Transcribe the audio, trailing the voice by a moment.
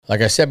like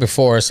I said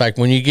before, it's like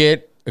when you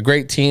get a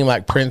great team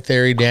like Print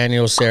Theory,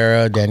 Daniel,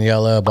 Sarah,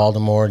 Daniela,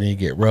 Baltimore, and you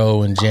get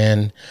Ro and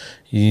Jen,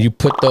 you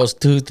put those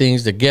two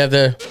things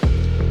together,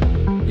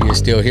 you can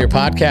still hear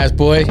podcast,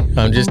 boy.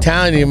 I'm just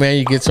telling you, man,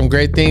 you get some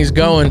great things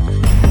going.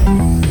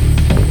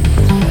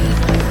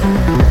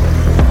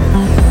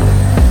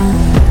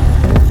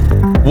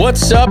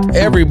 What's up,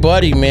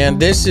 everybody, man?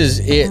 This is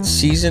it,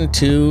 season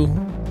 2,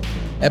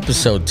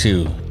 episode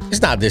 2.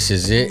 It's not this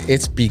is it,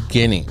 it's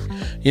beginning.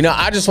 You know,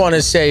 I just want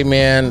to say,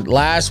 man,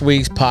 last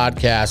week's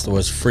podcast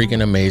was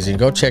freaking amazing.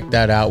 Go check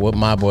that out with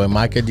my boy,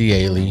 Micah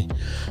D'Ailey.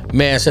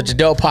 Man, such a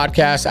dope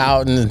podcast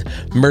out in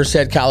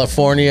Merced,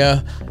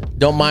 California.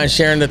 Don't mind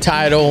sharing the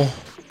title.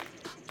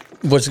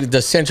 Was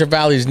the Central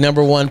Valley's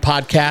 #1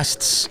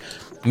 podcasts.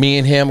 Me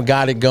and him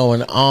got it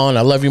going on.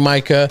 I love you,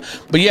 Micah.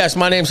 But yes,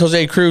 my name's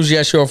Jose Cruz.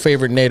 Yes, your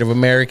favorite Native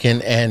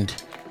American. And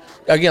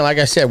again, like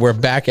I said, we're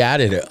back at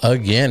it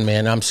again,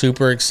 man. I'm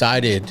super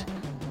excited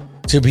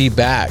to be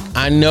back.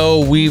 I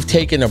know we've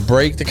taken a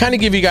break to kind of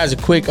give you guys a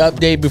quick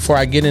update before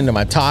I get into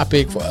my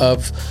topic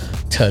of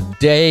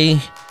today.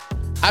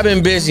 I've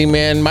been busy,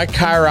 man. My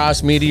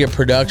Kairos Media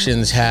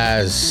Productions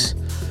has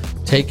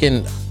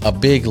taken a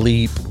big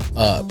leap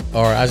up.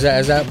 Or is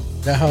that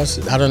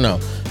house? I don't know.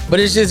 But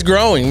it's just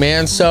growing,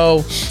 man.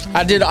 So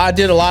I did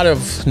a lot of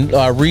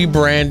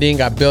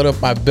rebranding. I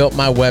built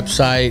my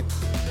website.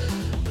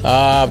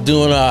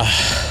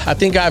 I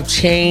think I've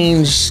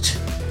changed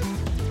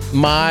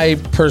my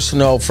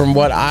personal from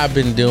what I've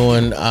been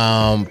doing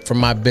from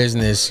my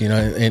business, you know,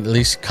 at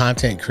least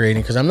content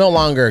creating, because I'm no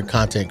longer a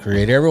content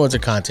creator. Everyone's a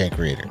content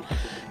creator.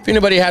 If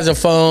anybody has a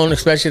phone,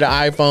 especially the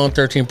iPhone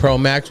 13 Pro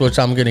Max, which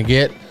I'm going to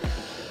get,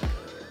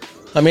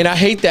 I mean, I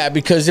hate that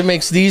because it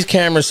makes these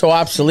cameras so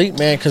obsolete,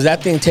 man, because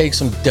that thing takes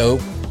some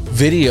dope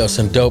videos,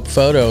 some dope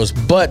photos.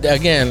 But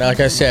again, like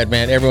I said,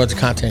 man, everyone's a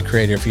content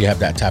creator if you have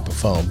that type of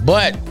phone.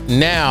 But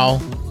now,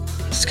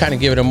 let's kind of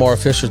give it a more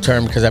official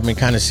term, because I've been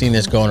kind of seeing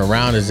this going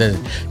around, is that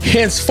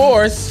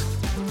henceforth,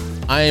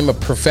 I am a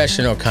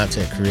professional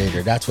content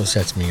creator. That's what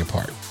sets me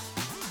apart.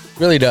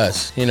 Really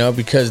does, you know,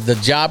 because the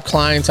job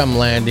clients I'm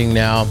landing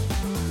now,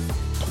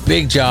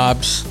 big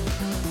jobs.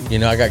 You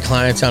know, I got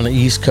clients on the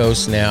East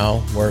Coast now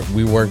where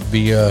we work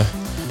via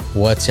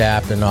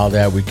WhatsApp and all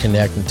that. We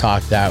connect and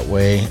talk that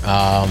way.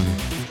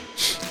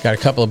 Got a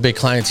couple of big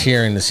clients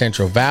here in the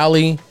Central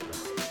Valley.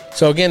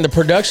 So again, the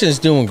production is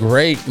doing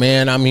great,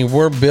 man. I mean,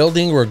 we're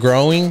building, we're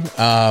growing.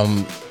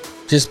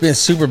 Just been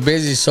super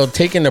busy. So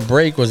taking a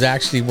break was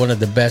actually one of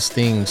the best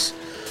things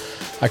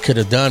I could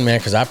have done, man,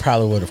 because I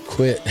probably would have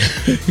quit,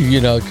 you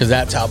know, because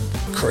that's how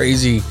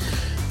crazy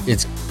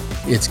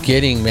it's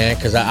getting, man.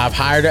 Because I've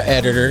hired an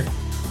editor,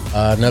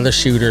 another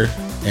shooter,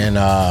 and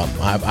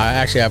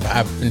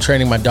I've been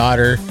training my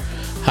daughter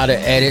how to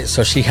edit,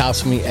 so she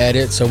helps me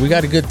edit. So we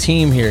got a good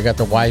team here. Got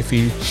the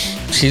wifey,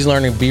 she's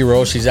learning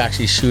B-roll. She's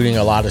actually shooting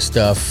a lot of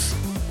stuff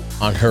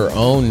on her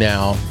own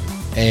now,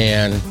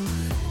 and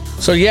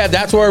so yeah,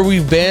 that's where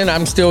we've been.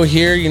 I'm still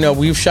here. You know,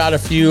 we've shot a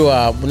few,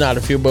 not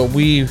a few, but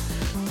we, you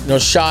know,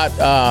 shot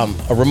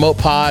a remote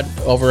pod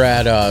over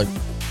at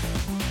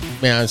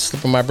man, it's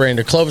slipping my brain,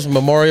 the Clovis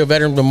Memorial,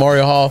 Veterans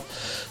Memorial Hall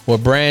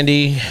with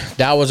Brandy.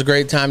 That was a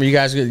great time. You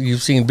guys,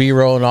 you've seen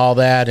B-roll and all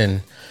that,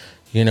 and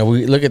you know,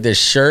 we look at this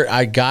shirt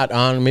I got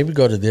on. Maybe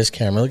go to this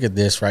camera. Look at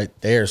this right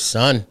there,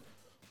 son.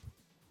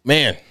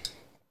 Man,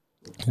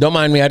 don't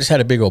mind me. I just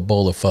had a big old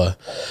bowl of pho.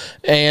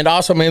 And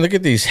also, man, look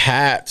at these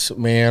hats,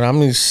 man.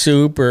 I'm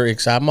super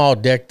excited. I'm all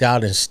decked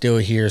out and still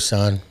here,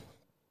 son.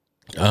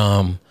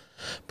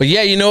 But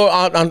yeah, you know,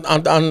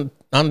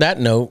 on that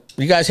note,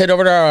 you guys head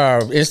over to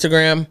our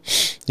Instagram,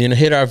 you know,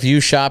 hit our view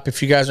shop.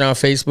 If you guys are on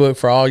Facebook,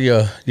 for all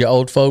your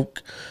old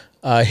folk,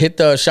 hit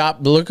the shop,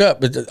 look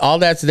up. All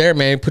that's there,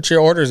 man. Put your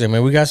orders in,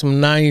 man. We got some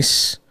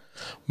nice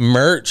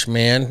merch,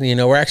 man. You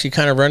know, we're actually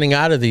kind of running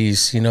out of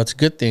these. You know, it's a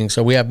good thing.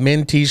 So we have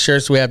men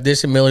t-shirts. We have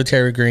this in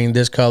military green,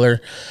 this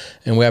color,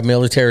 and we have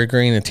military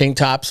green and tank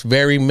tops.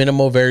 Very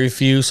minimal, very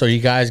few. So you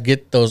guys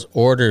get those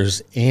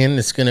orders in.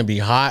 It's going to be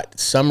hot.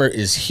 Summer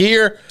is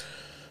here.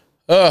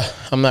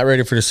 I'm not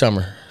ready for the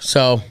summer.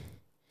 So,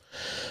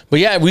 but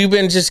yeah, we've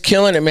been just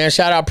killing it, man.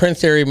 Shout out Print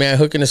Theory, man,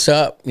 hooking us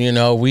up. You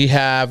know, we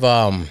have,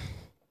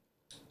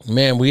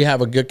 man, we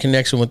have a good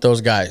connection with those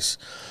guys.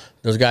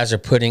 Those guys are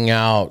putting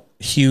out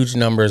huge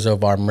numbers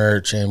of our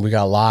merch, and we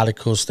got a lot of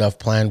cool stuff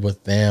planned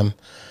with them.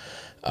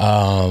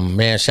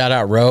 Man, shout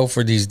out Ro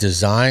for these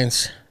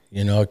designs,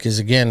 you know, because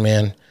again,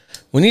 man,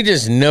 we need to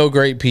just know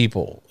great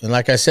people. And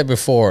like I said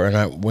before,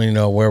 and you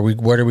know,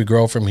 where do we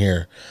grow from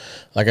here?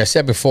 Like I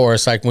said before,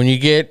 it's like when you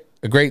get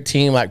a great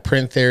team like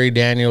Print Theory,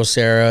 Daniel,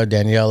 Sarah,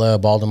 Daniela,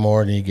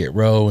 Baltimore, and you get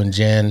Ro and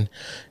Jen,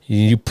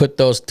 you put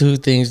those two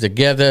things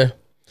together,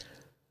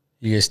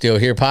 you can still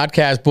hear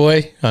podcast,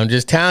 boy. I'm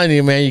just telling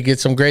you, man, you get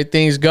some great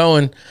things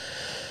going.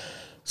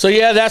 So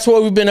yeah, that's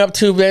what we've been up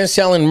to, man.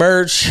 Selling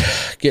merch,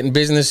 getting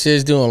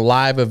businesses, doing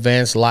live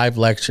events, live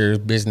lectures,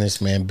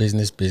 business, man,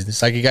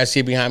 business. Like you guys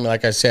see behind me,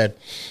 like I said,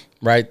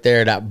 right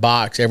there, that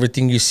box,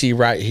 everything you see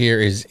right here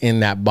is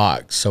in that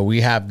box. So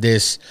we have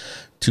this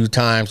 2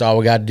 times. All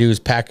we got to do is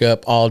pack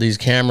up all these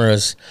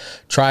cameras,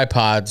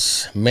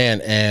 tripods,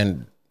 man,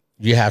 and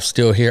you have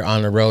still here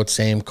on the road,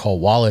 same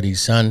quality,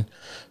 son.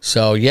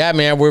 So yeah,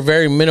 man, we're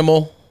very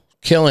minimal,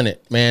 killing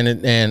it, man,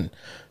 and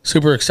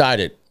super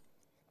excited.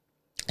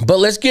 But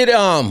let's get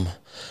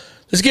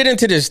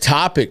into this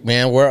topic,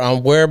 man,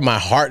 where my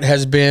heart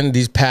has been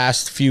these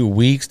past few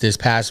weeks, this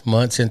past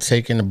month since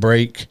taking a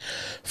break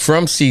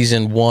from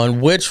season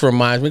 1, which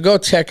reminds me, go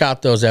check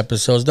out those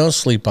episodes. Don't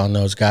sleep on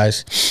those,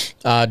 guys.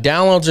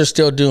 Downloads are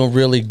still doing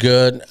really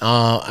good.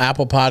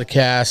 Apple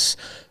Podcasts,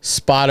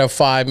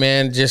 Spotify,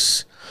 man,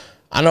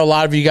 I know a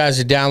lot of you guys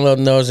are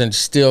downloading those and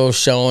still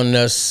showing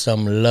us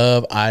some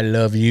love. I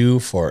love you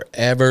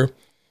forever.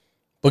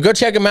 But go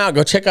check them out.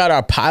 Go check out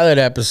our pilot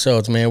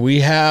episodes, man.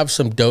 We have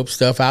some dope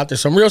stuff out there,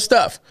 some real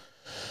stuff.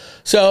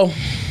 So,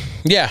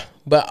 yeah,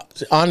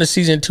 but on to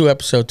season 2,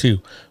 episode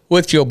 2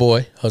 with your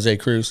boy, Jose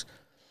Cruz.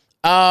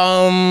 Like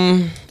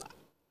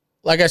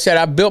I said,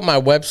 I built my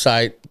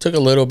website. Took a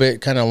little bit,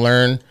 kind of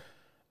learn.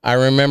 I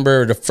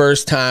remember the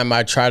first time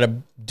I tried to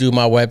do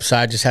my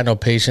website, just had no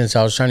patience.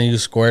 I was trying to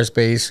use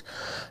Squarespace.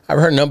 I've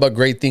heard nothing but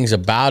great things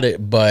about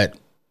it, but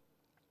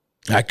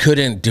I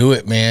couldn't do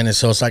it, man. And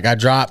so it's like I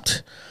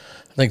dropped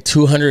like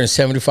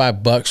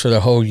 $275 for the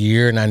whole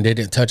year, and I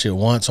didn't touch it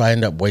once, so I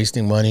ended up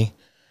wasting money,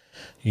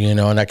 and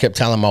I kept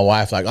telling my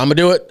wife, like, I'm gonna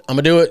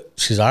do it.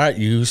 She's all right,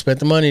 you spent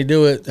the money,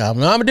 do it. I'm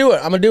gonna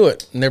do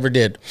it. Never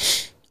did.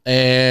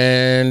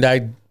 And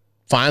I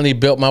finally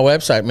built my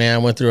website, man. I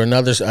went through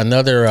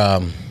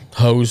another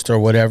host or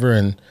whatever,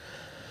 and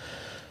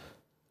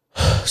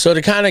so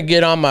to kind of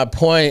get on my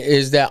point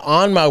is that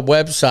on my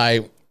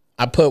website,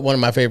 I put one of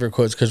my favorite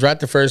quotes, because right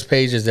the first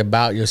page is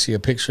about, you'll see a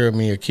picture of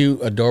me, a cute,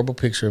 adorable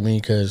picture of me,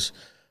 because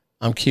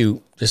I'm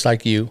cute, just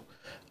like you,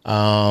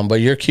 but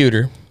you're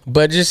cuter.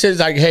 But it just says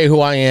like, hey, who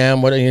I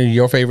am, what are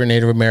your favorite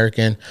Native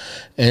American,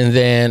 and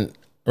then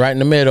right in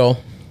the middle,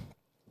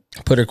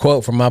 put a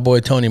quote from my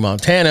boy Tony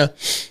Montana,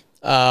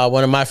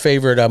 one of my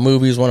favorite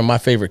movies, one of my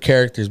favorite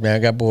characters,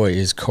 man. That boy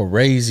is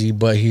crazy,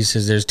 but he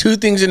says there's 2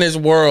 things in this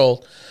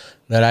world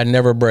that I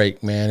never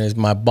break, man, is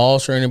my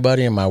balls for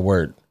anybody and my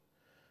word.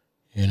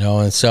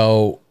 And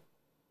so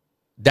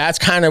that's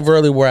kind of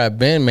really where I've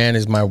been, man,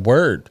 is my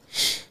word.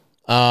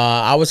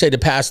 I would say the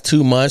past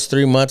 2 months,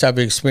 3 months, I've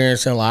been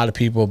experiencing a lot of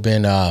people have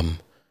been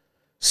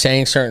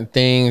saying certain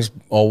things.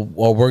 Oh,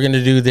 well, we're going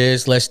to do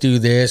this. Let's do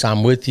this.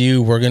 I'm with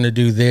you. We're going to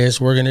do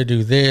this. We're going to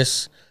do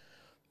this.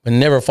 But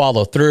never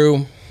follow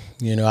through.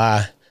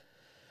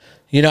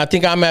 I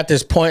think I'm at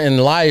this point in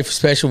life,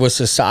 especially with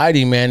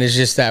society, man, it's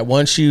just that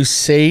once you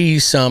say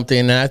something,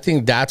 and I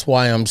think that's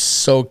why I'm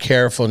so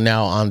careful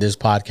now on this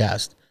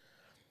podcast.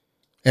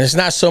 And it's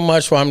not so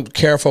much why I'm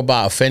careful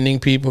about offending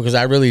people, because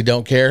I really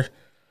don't care.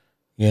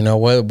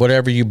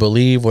 Whatever you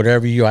believe,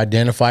 whatever you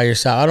identify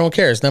yourself, I don't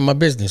care. It's not my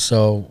business.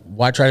 So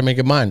why try to make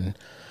it mine?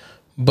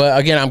 But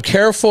again, I'm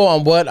careful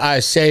on what I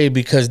say,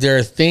 because there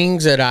are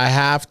things that I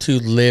have to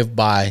live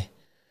by,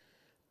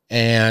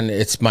 and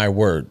it's my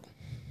word.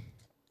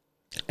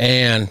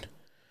 And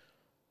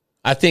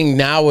I think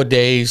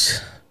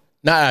nowadays,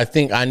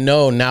 I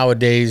know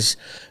nowadays,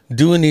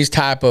 doing these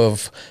type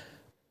of,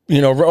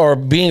 or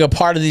being a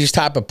part of these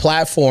type of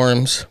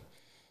platforms,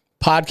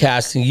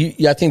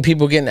 podcasting, I think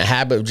people get in the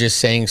habit of just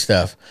saying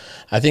stuff.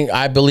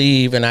 I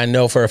believe, and I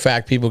know for a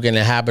fact, people get in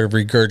the habit of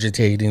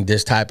regurgitating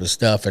this type of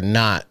stuff and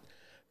not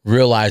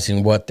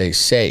realizing what they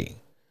say.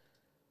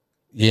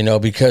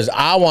 Because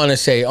I want to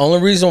say,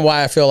 only reason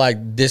why I feel like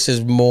this is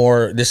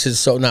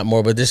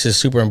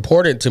super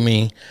important to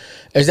me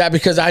is that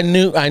because I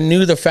knew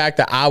the fact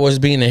that I was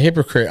being a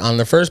hypocrite on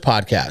the first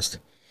podcast,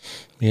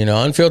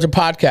 Unfiltered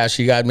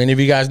Podcast. Many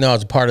of you guys know I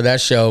was a part of that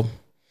show.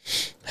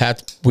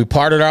 We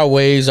parted our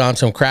ways on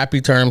some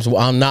crappy terms.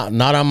 I'm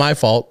not on my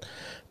fault.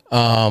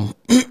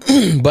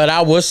 But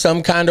I was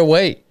some kind of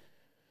way.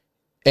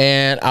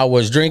 And I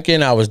was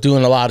drinking. I was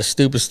doing a lot of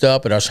stupid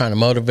stuff, but I was trying to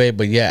motivate.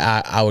 But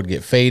yeah, I would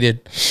get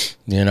faded.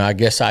 I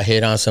guess I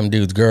hit on some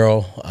dude's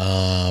girl.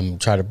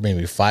 Try to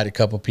maybe fight a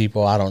couple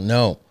people. I don't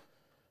know.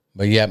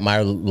 But yet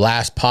my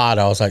last pod,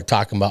 I was like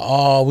talking about,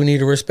 oh, we need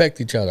to respect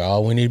each other.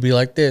 Oh, we need to be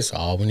like this.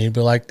 Oh, we need to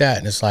be like that.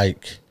 And it's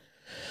like,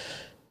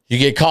 you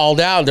get called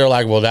out. They're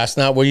like, well, that's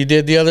not what you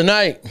did the other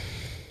night.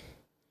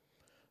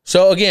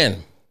 So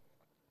again,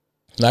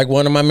 like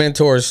one of my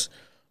mentors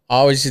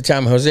always used to tell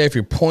me, Jose, if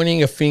you're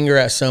pointing a finger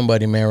at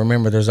somebody, man,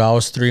 remember there's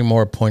always 3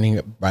 more pointing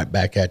it right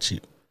back at you.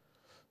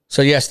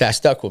 So yes, that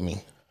stuck with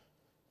me.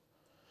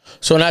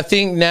 So, and I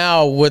think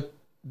now with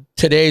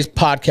today's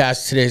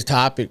podcast, today's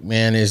topic,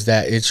 man, is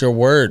that it's your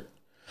word.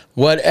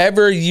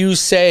 Whatever you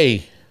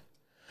say,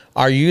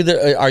 are you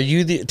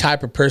the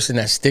type of person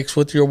that sticks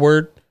with your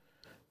word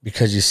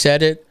because you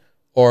said it,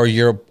 or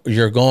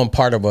you're going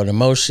part of an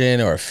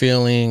emotion or a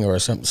feeling or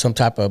some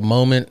type of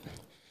moment,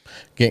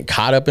 getting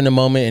caught up in the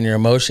moment in your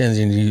emotions,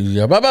 and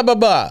you blah blah blah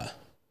blah,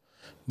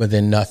 but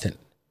then nothing.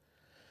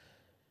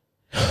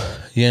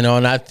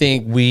 And I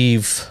think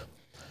we've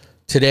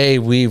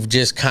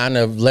just kind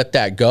of let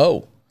that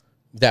go.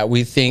 That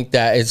we think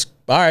that it's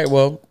all right.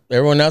 Well,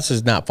 everyone else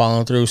is not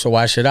following through, so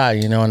why should I?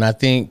 And I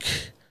think,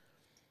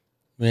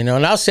 and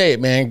I'll say it,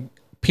 man,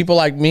 people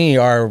like me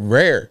are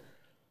rare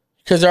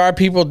because there are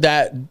people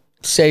that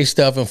say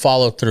stuff and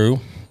follow through.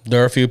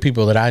 There are a few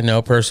people that I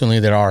know personally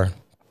that are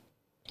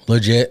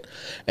legit.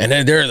 And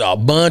then there's a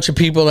bunch of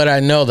people that I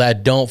know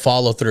that don't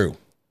follow through.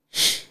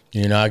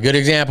 A good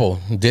example,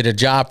 did a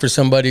job for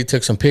somebody,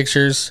 took some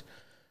pictures.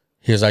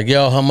 He was like,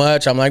 yo, how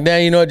much? I'm like,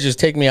 you know what? Just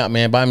take me out,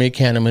 man. Buy me a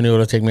can of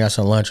manure. Take me out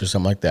some lunch or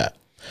something like that.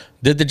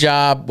 Did the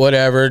job,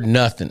 whatever,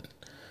 nothing.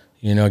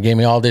 Gave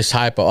me all this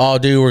hype of, oh,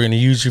 dude, we're going to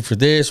use you for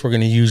this. We're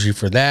going to use you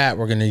for that.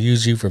 We're going to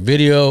use you for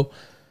video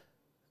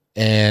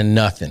and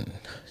nothing,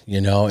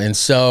 And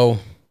so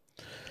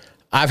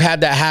I've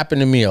had that happen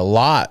to me a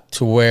lot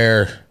to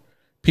where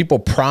people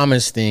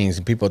promise things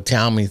and people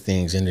tell me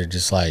things and they're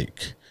just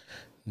like,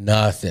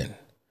 nothing.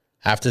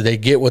 After they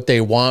get what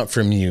they want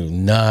from you,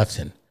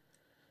 nothing.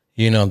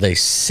 They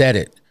said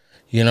it,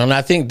 and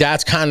I think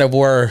that's kind of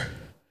where,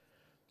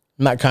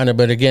 not kind of,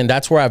 but again,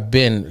 that's where I've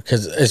been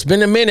because it's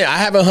been a minute. I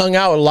haven't hung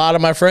out with a lot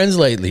of my friends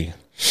lately.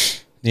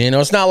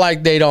 It's not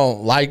like they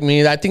don't like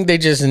me. I think they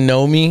just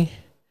know me.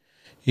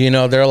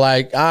 They're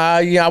like,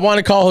 yeah, I want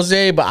to call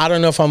Jose, but I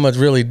don't know if I'm going to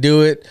really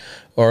do it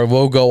or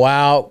we'll go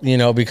out,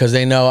 because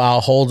they know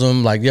I'll hold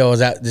them like, yo,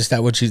 that's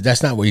not what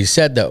you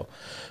said though.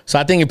 So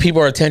I think if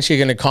people are potentially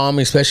going to call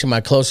me, especially my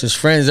closest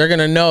friends, they're going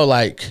to know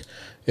like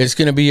it's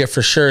going to be a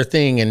for sure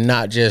thing and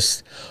not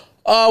just,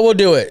 oh, we'll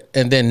do it.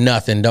 And then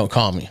nothing, don't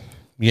call me,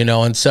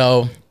 And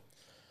so,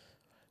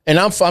 and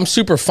I'm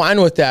super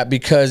fine with that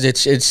because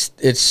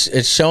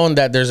it's shown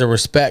that there's a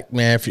respect,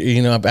 man.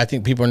 If, I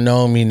think people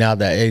know me now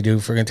that, hey, dude,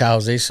 freaking tell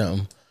Jose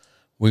something,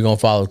 we're going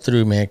to follow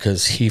through, man,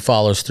 because he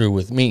follows through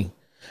with me.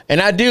 And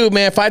I do,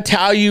 man. If I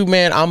tell you,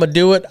 man, I'm going to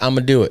do it, I'm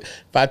going to do it.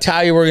 If I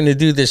tell you we're going to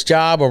do this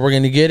job or we're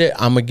going to get it,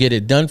 I'm going to get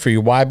it done for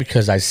you. Why?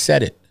 Because I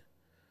said it.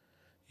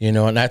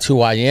 And that's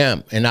who I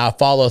am. And I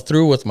follow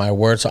through with my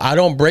word. So I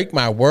don't break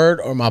my word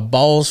or my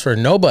balls for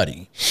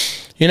nobody.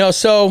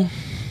 So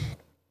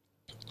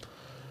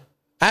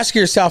ask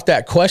yourself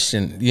that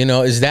question,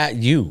 is that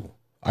you?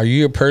 Are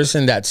you a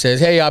person that says,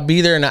 hey, I'll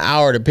be there in an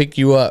hour to pick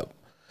you up?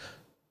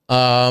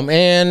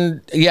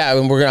 And yeah,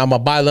 I'm going to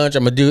buy lunch.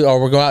 I'm going to do, or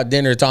we're going out to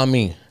dinner. It's on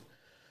me.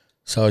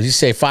 So you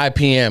say 5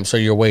 p.m. So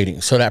you're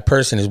waiting. So that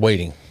person is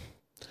waiting.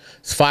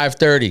 It's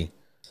 5:30.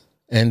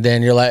 And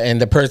then you're like, and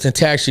the person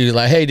texts you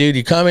like, hey, dude,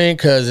 you coming?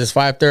 Because it's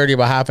 5:30,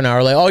 about half an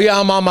hour late. Oh, yeah,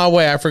 I'm on my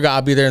way. I forgot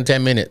I'll be there in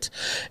 10 minutes.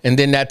 And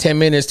then that 10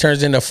 minutes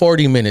turns into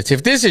 40 minutes.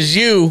 If this is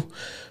you,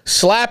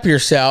 slap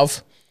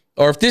yourself.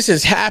 Or if this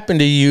has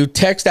happened to you,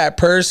 text that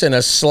person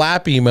a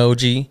slap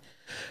emoji.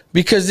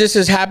 Because this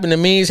has happened to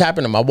me. It's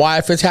happened to my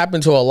wife. It's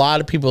happened to a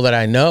lot of people that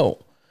I know.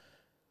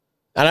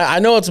 And I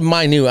know it's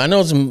minute. I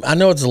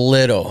know it's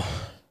little.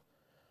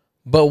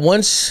 But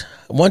once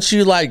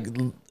you like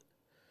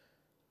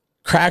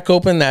crack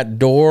open that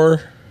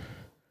door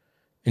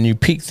and you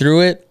peek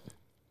through it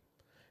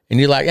and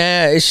you're like,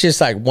 it's just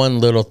like one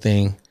little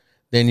thing.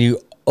 Then you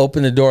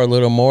open the door a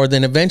little more.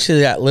 Then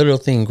eventually that little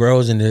thing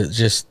grows into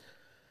just,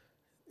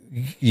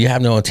 you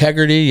have no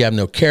integrity. You have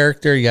no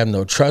character. You have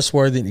no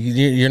trustworthy.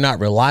 You're not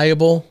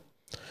reliable.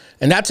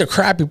 And that's a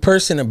crappy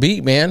person to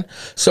be, man.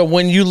 So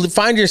when you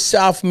find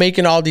yourself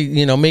making all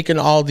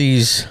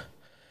these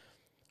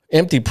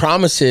empty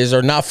promises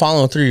or not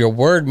following through your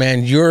word,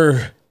 man,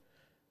 you're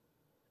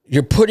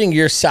putting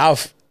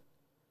yourself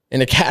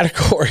in a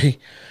category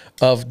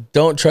of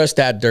don't trust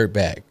that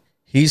dirtbag.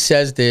 He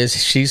says this,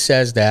 she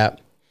says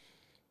that.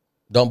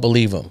 Don't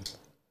believe him.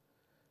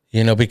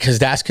 Because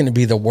that's going to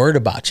be the word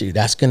about you.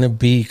 That's going to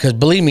be, because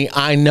believe me,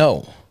 I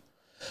know.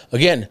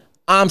 Again,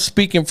 I'm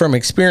speaking from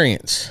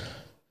experience.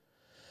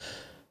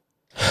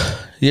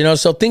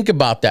 So think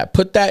about that.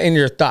 Put that in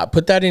your thought.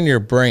 Put that in your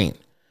brain.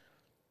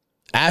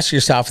 Ask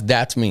yourself,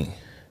 that's me.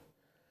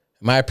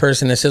 Am I a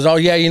person that says, oh,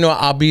 yeah,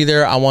 I'll be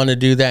there. I want to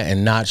do that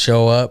and not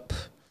show up?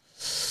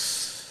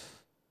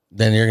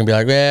 Then you're going to be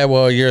like, yeah,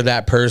 well, you're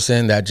that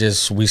person that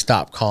we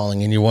stop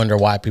calling and you wonder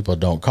why people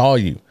don't call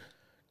you.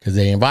 Because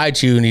they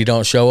invite you and you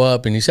don't show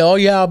up and you say, oh,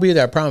 yeah, I'll be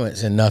there, I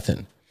promise, and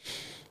nothing.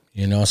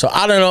 So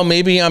I don't know,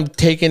 maybe I'm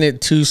taking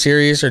it too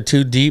serious or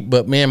too deep,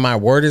 but man, my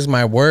word is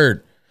my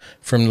word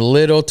from the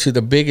little to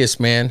the biggest,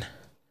 man.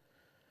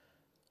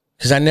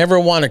 Because I never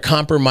want to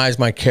compromise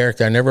my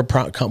character. I never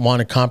want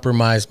to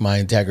compromise my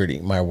integrity,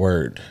 my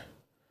word.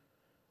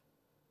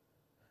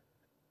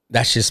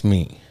 That's just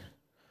me.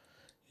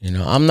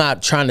 I'm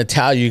not trying to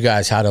tell you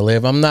guys how to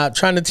live. I'm not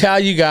trying to tell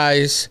you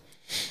guys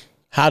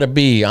how to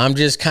be. I'm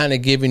just kind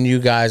of giving you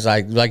guys,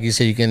 like you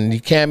said,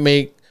 you can't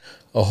make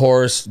a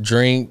horse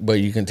drink, but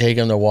you can take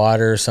him to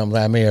water or something.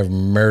 I may have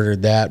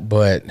murdered that,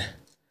 but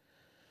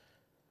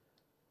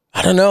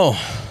I don't know.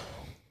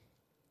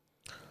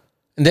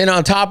 And then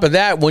on top of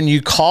that, when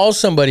you call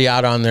somebody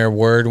out on their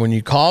word, when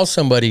you call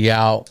somebody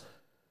out,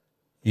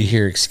 you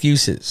hear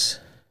excuses.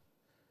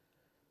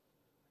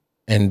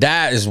 And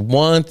that is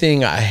one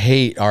thing I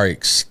hate, are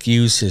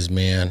excuses,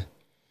 man.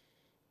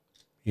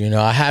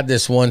 I had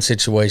this one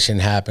situation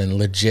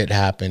legit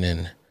happen.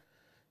 And,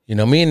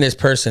 me and this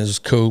person is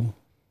cool.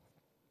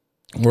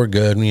 We're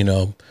good. You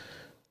know,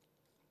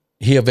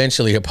 he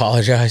eventually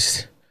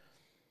apologized,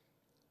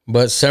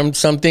 but some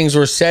things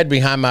were said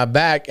behind my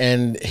back,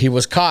 and he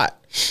was caught.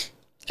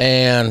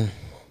 And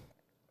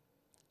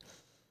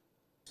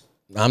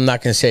I'm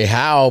not going to say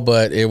how,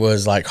 but it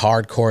was like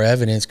hardcore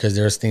evidence, because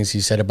there's things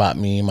he said about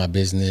me and my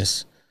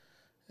business.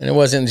 And it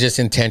wasn't just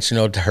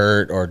intentional to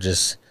hurt, or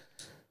just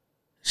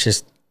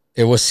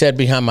it was said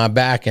behind my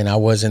back, and I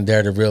wasn't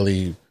there to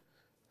really,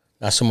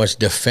 not so much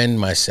defend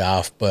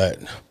myself, but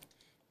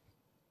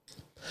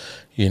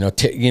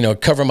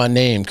cover my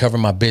name, cover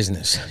my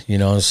business,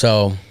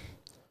 So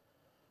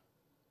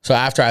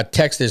after I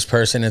texted this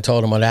person and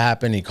told him what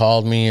happened, he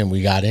called me and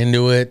we got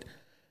into it.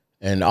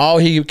 And all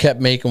he kept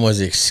making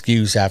was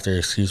excuse after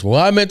excuse. Well,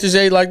 I meant to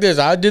say like this.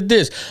 I did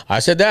this. I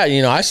said that.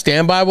 I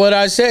stand by what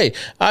I say.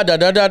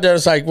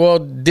 It's like, well,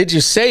 did you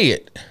say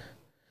it?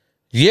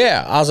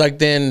 Yeah. I was like,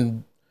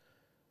 then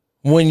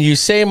when you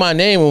say my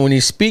name and when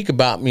you speak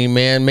about me,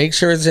 man, make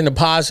sure it's in a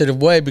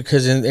positive way,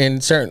 because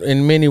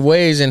in many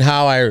ways, and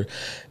how I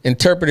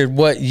interpreted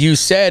what you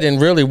said,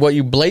 and really what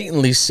you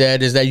blatantly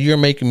said, is that you're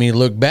making me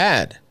look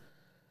bad.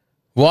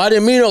 Well, I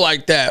didn't mean it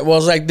like that. Well,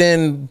 it's like,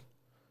 then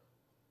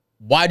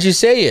why'd you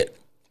say it?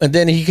 And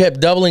then he kept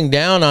doubling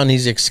down on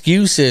these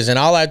excuses. And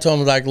all I told him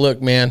was like,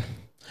 look, man,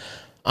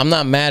 I'm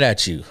not mad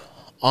at you.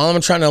 All I'm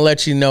trying to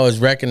let you know is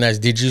recognize,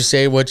 did you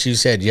say what you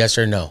said? Yes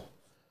or no?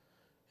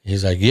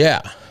 He's like,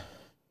 yeah.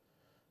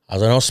 I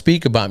was like, don't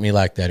speak about me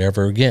like that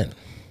ever again.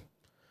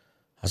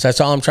 I said,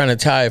 that's all I'm trying to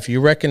tell you. If you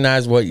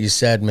recognize what you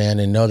said, man,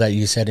 and know that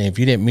you said it, if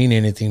you didn't mean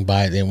anything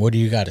by it, then what do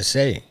you got to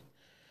say?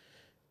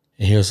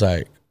 And he was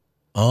like,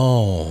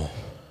 oh.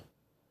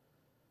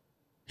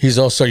 He's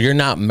also, you're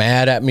not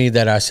mad at me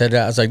that I said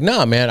that? I was like,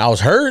 nah, man, I was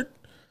hurt,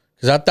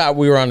 because I thought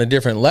we were on a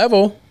different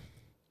level.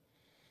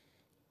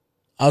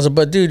 I was like,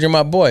 but dude, you're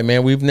my boy,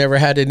 man. We've never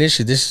had an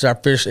issue. This is our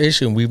first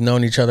issue, and we've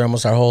known each other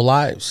almost our whole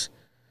lives.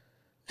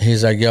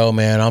 He's like, yo,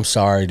 man, I'm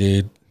sorry,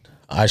 dude.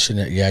 I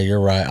shouldn't. Yeah, you're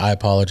right. I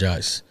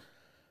apologize.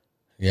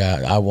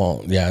 Yeah, I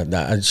won't. Yeah,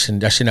 I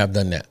shouldn't have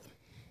done that.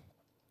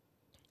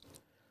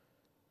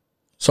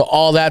 So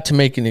all that to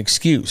make an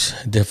excuse,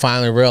 to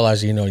finally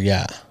realize,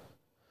 yeah.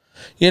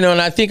 And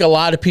I think a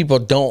lot of people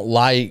don't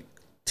like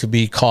to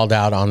be called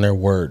out on their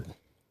word.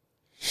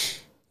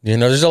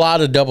 There's a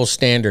lot of double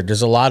standard.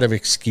 There's a lot of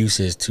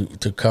excuses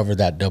to cover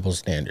that double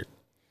standard.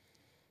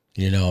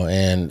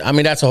 And I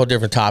mean, that's a whole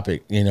different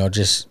topic,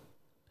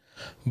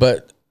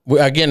 but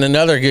again,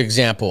 another good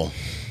example,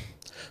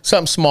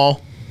 something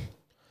small.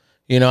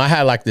 I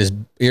had like this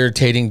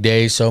irritating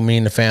day. So me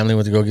and the family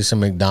went to go get some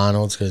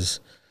McDonald's, because,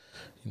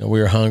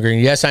 we were hungry.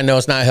 And yes, I know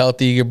it's not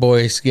healthy. Your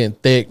boy's getting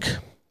thick.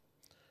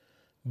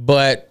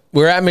 But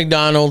we're at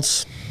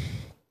McDonald's.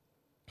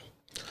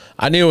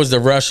 I knew it was the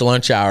rush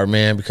lunch hour,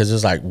 man, because it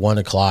was like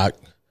 1:00.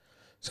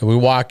 So we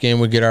walk in,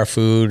 we get our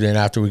food. And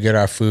after we get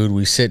our food,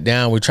 we sit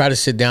down. We try to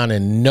sit down,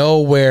 and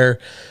nowhere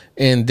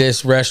in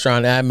this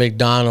restaurant at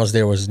McDonald's,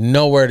 there was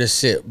nowhere to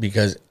sit,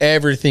 because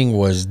everything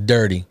was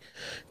dirty.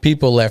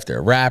 People left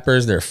their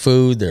wrappers, their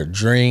food, their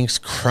drinks,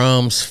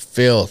 crumbs,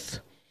 filth.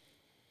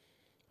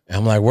 And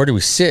I'm like, where do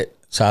we sit?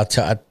 So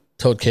I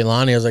told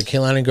Kaylani, I was like,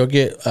 Kaylani, go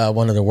get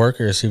one of the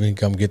workers, see if we can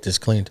come get this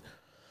cleaned.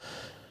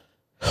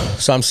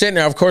 So I'm sitting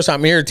there. Of course,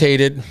 I'm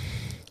irritated,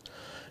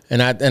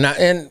 and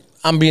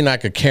I'm being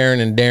like a Karen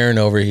and Darren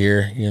over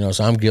here,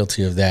 so I'm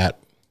guilty of that.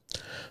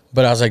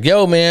 But I was like,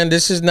 yo, man,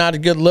 this is not a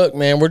good look,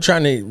 man. We're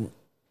trying to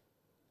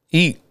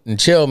eat and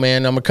chill,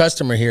 man. I'm a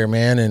customer here,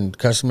 man, and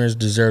customers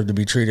deserve to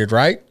be treated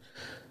right.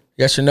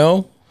 Yes or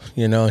no?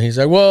 He's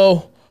like,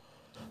 well,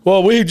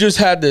 we just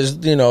had this,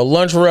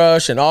 lunch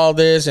rush and all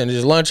this, and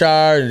just lunch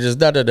hour, and just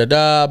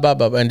blah, blah,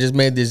 blah, and just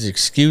made these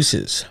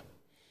excuses.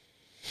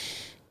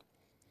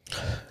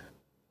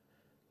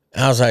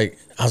 I was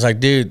like,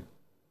 dude,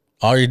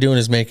 all you're doing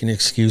is making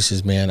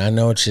excuses, man. I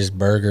know it's just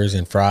burgers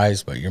and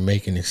fries, but you're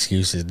making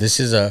excuses. This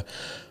is a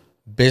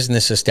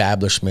business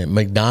establishment.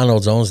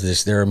 McDonald's owns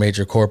this. They're a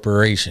major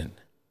corporation.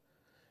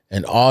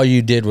 And all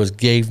you did was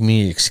gave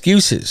me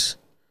excuses.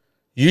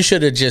 You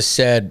should have just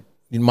said,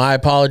 my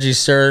apologies,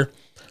 sir.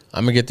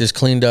 I'm going to get this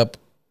cleaned up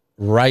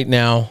right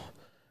now.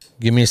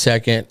 Give me a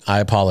second. I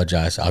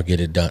apologize. I'll get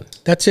it done.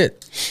 That's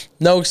it.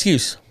 No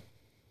excuse.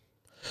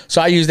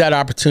 So I use that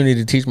opportunity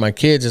to teach my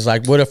kids. It's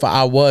like, what if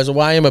I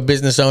am a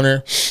business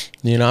owner.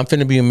 I'm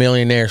finna be a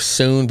millionaire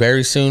soon,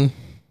 very soon.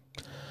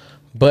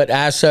 But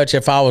as such,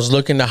 if I was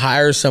looking to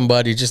hire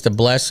somebody just to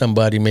bless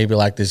somebody, maybe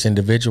like this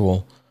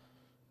individual,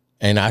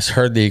 and I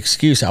heard the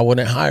excuse, I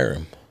wouldn't hire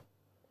him.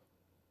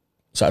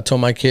 So I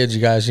told my kids,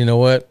 you guys, you know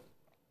what?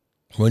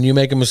 When you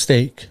make a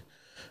mistake,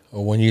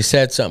 or when you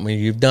said something,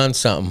 you've done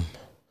something,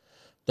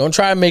 don't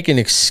try to make an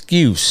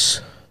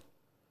excuse.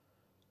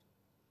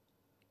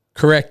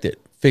 Correct it.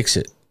 Fix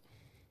it.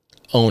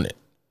 Own it.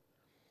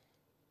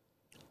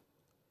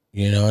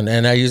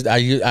 And I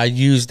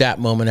use that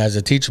moment as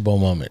a teachable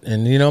moment.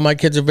 And my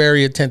kids are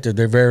very attentive.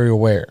 They're very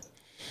aware.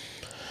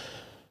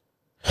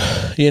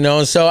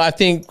 And so I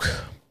think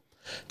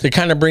to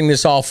kind of bring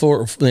this all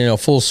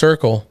full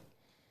circle,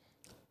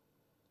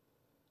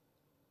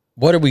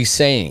 what are we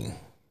saying?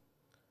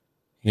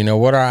 You know,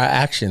 what are our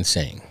actions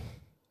saying?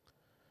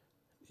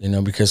 You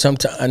know, because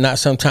sometimes, not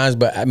sometimes,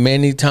 but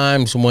many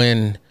times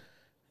when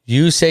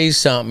you say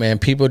something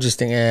and people just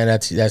think,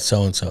 that's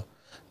so-and-so.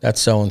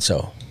 That's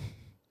so-and-so.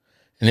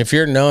 And if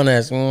you're known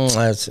as,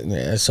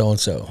 that's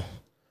so-and-so,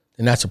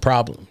 then that's a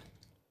problem.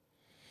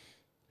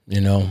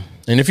 You know?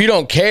 And if you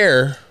don't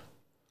care,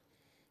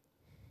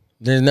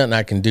 there's nothing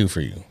I can do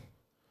for you.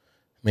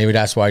 Maybe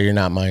that's why you're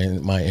not my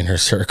inner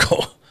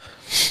circle.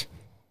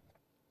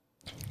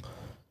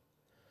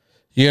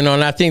 You know,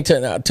 and I think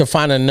to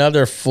find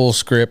another full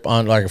script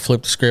on, like a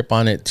flip script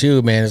on it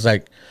too, man, it's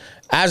like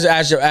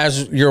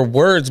as your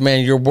words,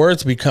 man, your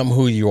words become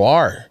who you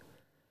are.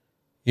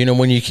 You know,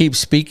 when you keep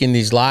speaking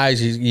these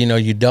lies, you know,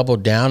 you double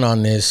down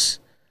on this.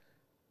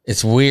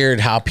 It's weird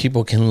how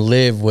people can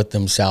live with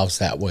themselves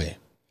that way.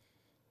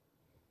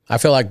 I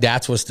feel like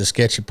that's what's the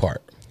sketchy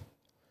part.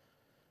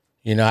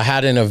 You know, I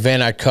had an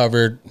event I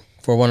covered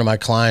for one of my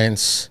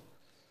clients,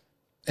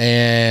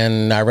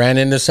 and I ran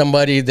into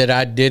somebody that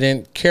I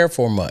didn't care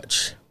for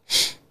much.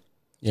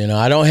 You know,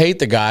 I don't hate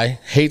the guy.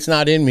 Hate's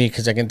not in me,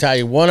 because I can tell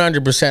you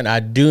 100% I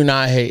do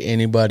not hate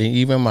anybody,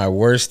 even my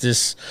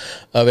worstest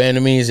of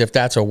enemies, if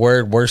that's a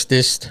word,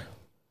 worstest.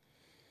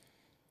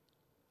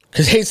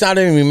 Because hate's not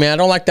in me, man. I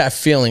don't like that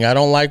feeling. I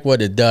don't like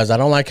what it does. I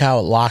don't like how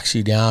it locks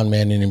you down,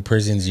 man, and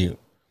imprisons you.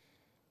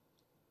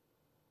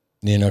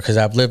 You know, because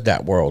I've lived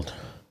that world.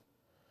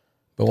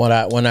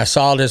 But when I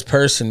saw this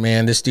person,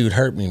 man, this dude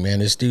hurt me, man.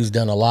 This dude's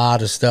done a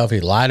lot of stuff.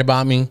 He lied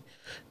about me,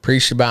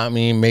 preached about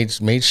me,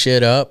 made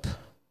shit up,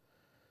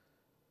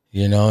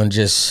 you know, and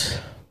just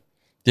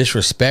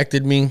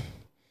disrespected me.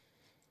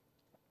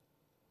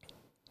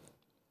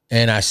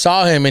 And I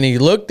saw him, and he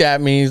looked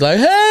at me. He's like,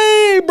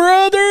 "Hey,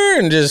 brother,"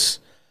 and just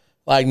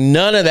like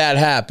none of that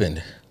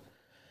happened.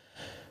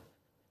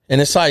 And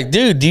it's like,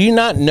 dude, do you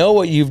not know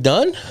what you've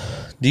done?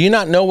 Do you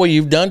not know what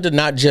you've done to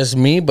not just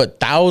me, but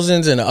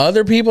thousands and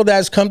other people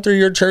that's come through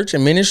your church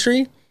and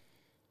ministry?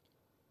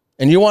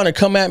 And you want to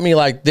come at me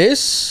like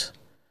this?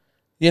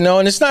 You know,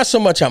 and it's not so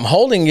much I'm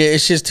holding it.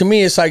 It's just, to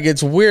me, it's like,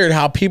 it's weird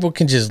how people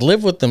can just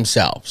live with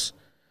themselves.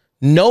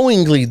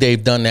 Knowingly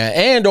they've done that.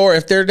 And or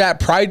if they're that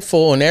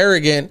prideful and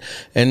arrogant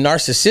and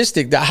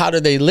narcissistic, how do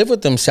they live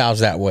with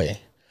themselves that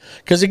way?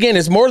 Because again,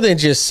 it's more than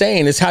just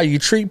saying, it's how you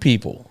treat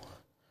people.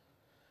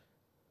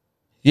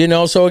 You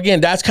know, so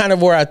again, that's kind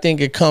of where I think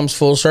it comes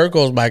full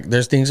circle. Like,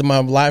 there's things in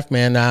my life,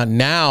 man,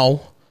 now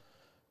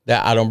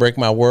that I don't break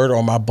my word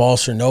or my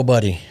balls for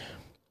nobody.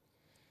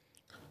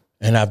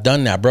 And I've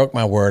done that. I broke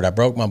my word. I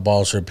broke my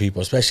balls for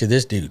people, especially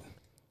this dude.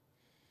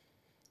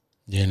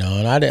 You know,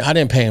 and I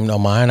didn't pay him no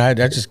mind. I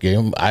just gave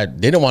him, I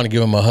didn't want to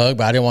give him a hug,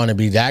 but I didn't want to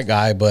be that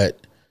guy, but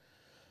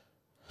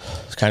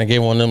kind of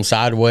gave one of them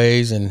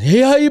sideways and,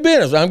 "Hey, how you been?"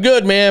 I was like, "I'm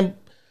good, man.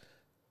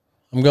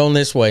 I'm going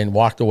this way," and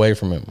walked away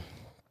from him.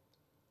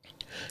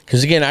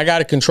 Because again, I got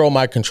to control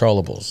my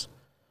controllables.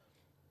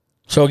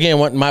 So again,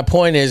 what my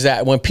point is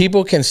that when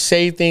people can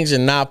say things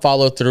and not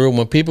follow through,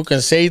 when people can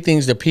say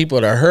things to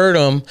people to hurt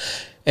them,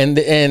 and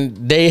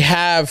they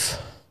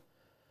have,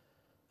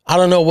 I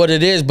don't know what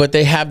it is, but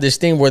they have this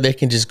thing where they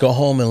can just go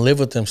home and live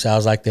with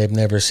themselves like they've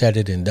never said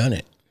it and done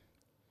it.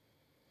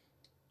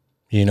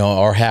 You know,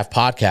 or have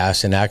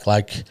podcasts and act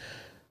like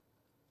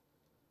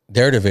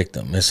they're the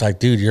victim. It's like,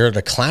 dude, you're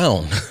the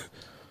clown.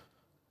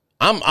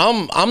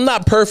 I'm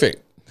not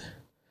perfect.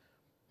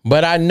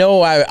 But I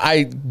know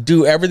I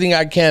do everything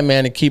I can,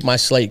 man, to keep my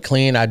slate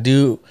clean. I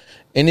do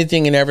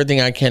anything and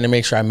everything I can to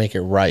make sure I make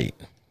it right.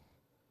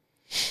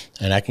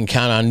 And I can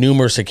count on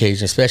numerous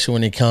occasions, especially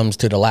when it comes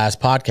to the last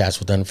podcast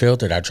with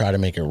Unfiltered. I try to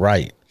make it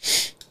right.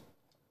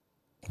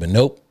 But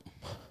nope.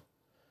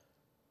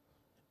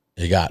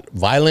 It got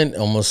violent.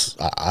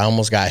 I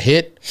almost got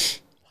hit.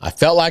 I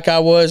felt like I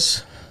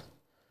was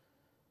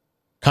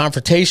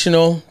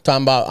confrontational,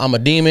 talking about I'm a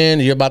demon,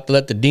 you're about to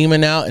let the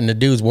demon out, and the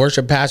dude's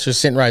worship pastor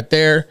sitting right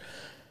there,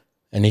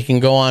 and he can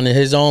go on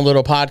his own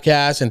little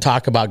podcast and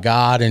talk about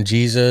God and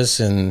Jesus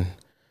and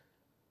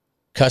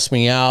cuss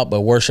me out,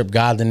 but worship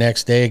God the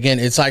next day. Again,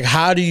 it's like,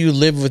 how do you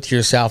live with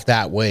yourself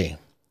that way?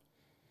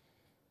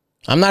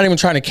 I'm not even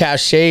trying to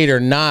cast shade or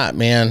not,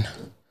 man.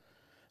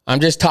 I'm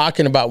just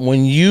talking about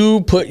when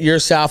you put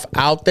yourself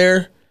out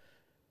there,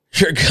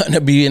 you're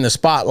gonna be in the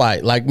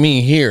spotlight, like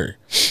me here.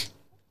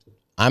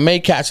 I may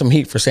catch some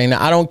heat for saying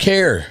that. I don't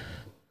care.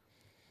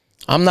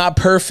 I'm not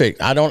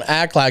perfect. I don't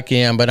act like I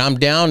am, but I'm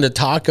down to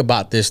talk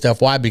about this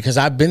stuff. Why? Because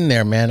I've been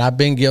there, man. I've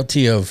been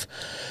guilty of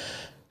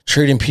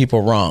treating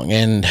people wrong,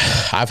 and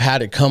I've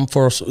had it come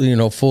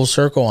full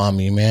circle on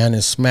me, man,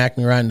 and smack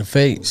me right in the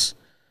face.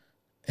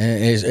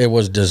 And it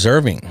was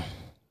deserving.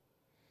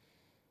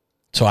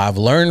 So I've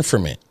learned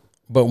from it.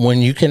 But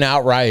when you can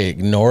outright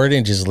ignore it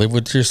and just live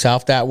with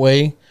yourself that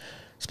way,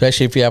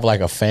 especially if you have like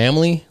a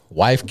family,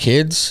 wife,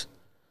 kids,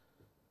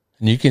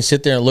 and you can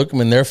sit there and look them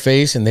in their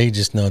face and they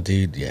just know,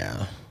 dude,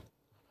 yeah.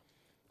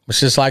 It's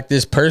just like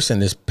this person,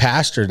 this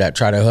pastor that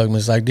tried to hug me.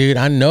 It's like, dude,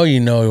 I know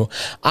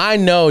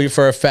you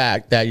for a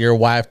fact that your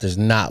wife does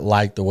not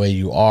like the way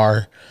you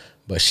are,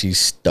 but she's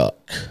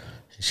stuck.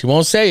 She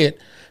won't say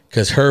it.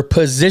 because her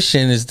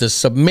position is to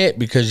submit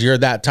because you're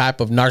that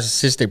type of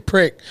narcissistic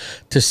prick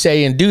to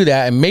say and do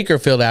that and make her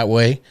feel that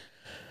way.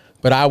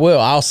 But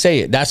I'll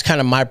say it. That's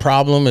kind of my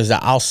problem, is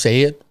that I'll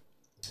say it.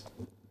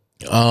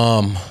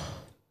 But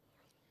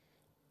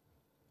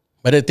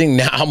I think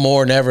now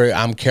more than ever,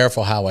 I'm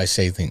careful how I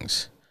say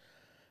things.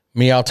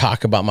 I'll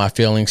talk about my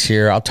feelings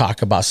here. I'll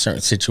talk about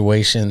certain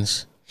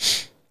situations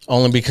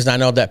only because I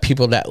know that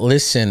people that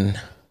listen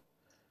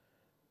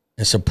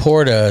and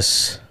support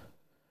us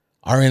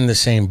are in the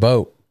same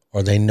boat,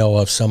 or they know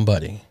of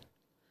somebody.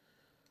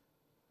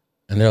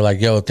 And they're like,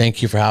 yo,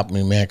 thank you for helping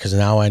me, man, because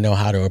now I know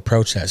how to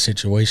approach that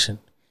situation.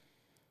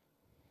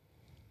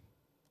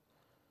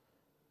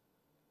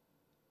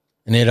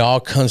 And it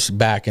all comes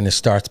back and it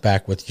starts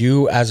back with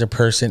you as a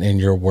person and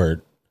your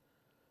word.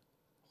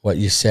 What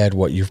you said,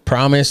 what you've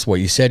promised, what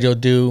you said you'll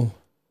do,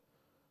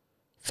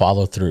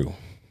 follow through.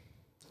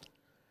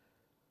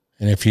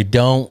 And if you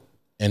don't,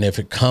 and if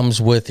it comes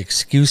with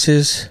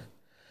excuses,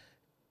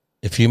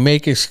 if you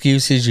make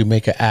excuses, you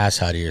make an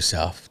ass out of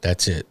yourself.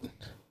 That's it.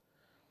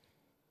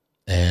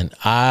 And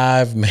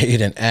I've made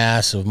an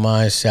ass of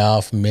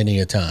myself many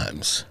a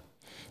times.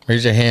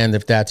 Raise your hand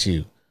if that's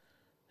you.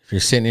 If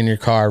you're sitting in your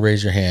car,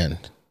 raise your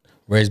hand.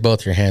 Raise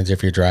both your hands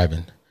if you're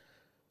driving.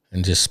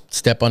 And just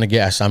step on the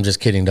gas. I'm just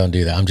kidding. Don't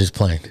do that. I'm just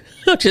playing.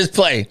 I'm just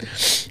playing.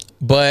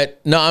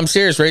 But no, I'm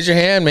serious. Raise your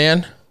hand,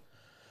 man.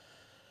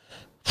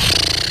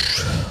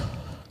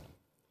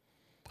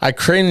 I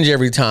cringe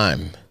every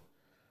time.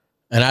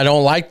 And I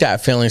don't like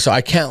that feeling. So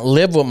I can't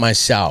live with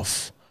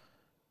myself.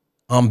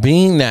 I'm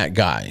being that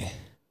guy.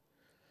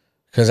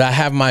 Because I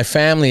have my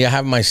family. I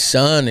have my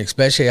son,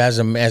 especially as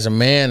a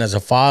man, as a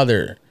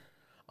father.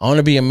 I want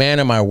to be a man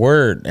of my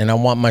word. And I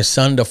want my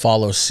son to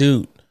follow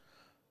suit.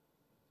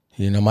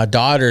 You know, my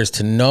daughters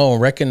to know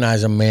and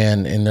recognize a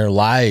man in their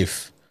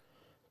life,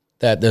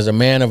 that there's a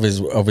man of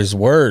his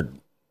word,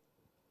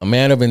 a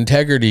man of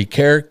integrity,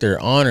 character,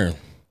 honor,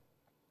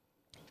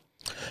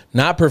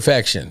 not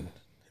perfection.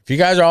 If you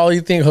guys are all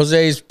you think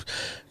Jose's,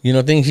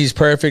 think he's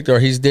perfect or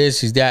he's this,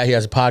 he's that, he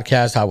has a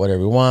podcast,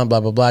 whatever you want, blah,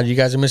 blah, blah. You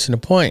guys are missing the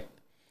point.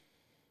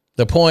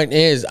 The point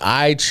is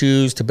I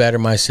choose to better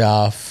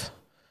myself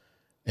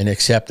and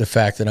accept the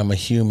fact that I'm a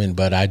human,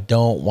 but I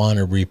don't want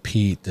to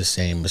repeat the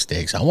same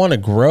mistakes. I want to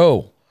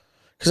grow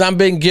because I've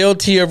been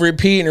guilty of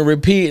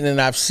repeating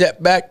and I've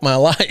set back my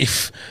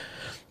life.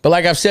 But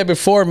like I've said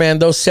before, man,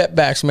 those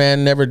setbacks,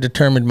 man, never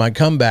determined my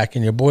comeback,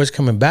 and your boy's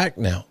coming back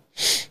now.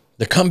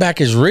 The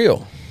comeback is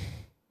real.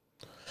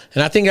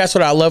 And I think that's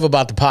what I love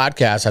about the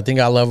podcast. I think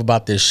I love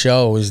about this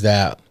show is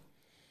that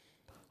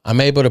I'm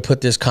able to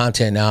put this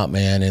content out,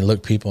 man, and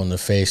look people in the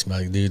face. I'm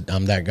like, dude,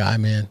 I'm that guy,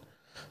 man.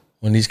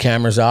 When these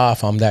cameras are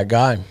off, I'm that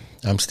guy.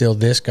 I'm still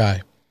this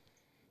guy.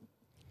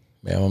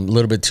 Man, I'm a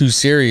little bit too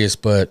serious,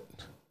 but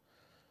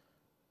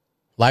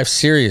life's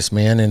serious,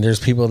 man. And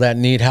there's people that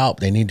need help.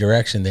 They need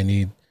direction. They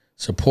need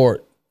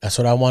support. That's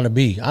what I want to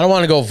be. I don't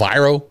want to go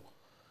viral.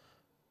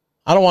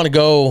 I don't want to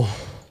go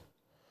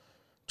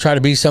try to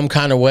be some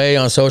kind of way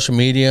on social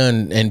media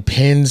and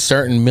pin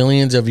certain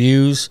millions of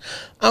views.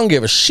 I don't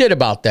give a shit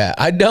about that.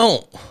 I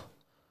don't.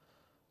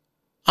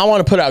 I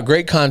want to put out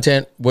great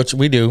content, which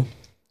we do.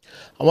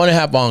 I want to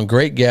have on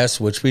great guests,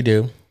 which we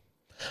do.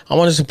 I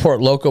want to support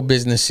local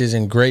businesses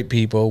and great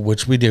people,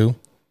 which we do.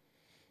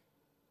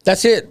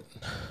 That's it.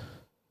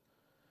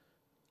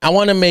 I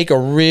want to make a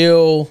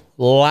real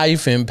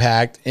life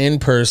impact in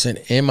person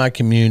in my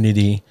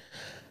community,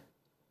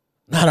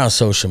 not on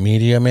social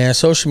media, man.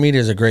 Social media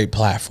is a great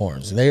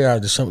platforms. They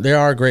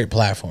are great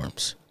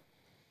platforms.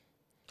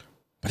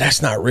 But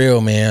that's not real,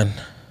 man.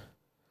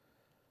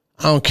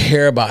 I don't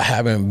care about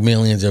having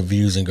millions of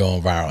views and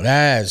going viral.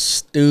 That's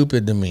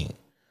stupid to me.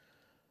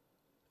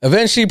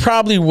 Eventually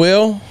probably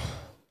will,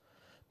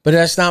 but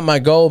that's not my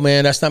goal,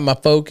 man. That's not my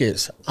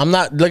focus.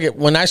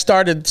 When I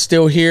started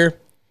Still Here,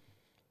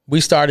 we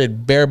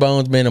started bare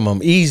bones minimum,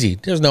 easy.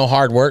 There's no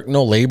hard work,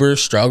 no labor,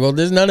 struggle.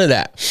 There's none of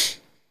that.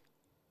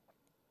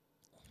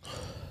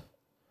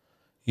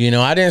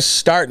 I didn't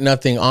start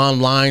nothing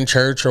online,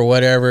 church or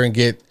whatever, and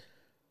get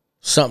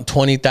some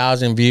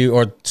 20,000 view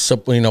or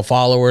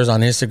followers on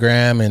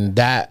Instagram, and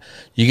that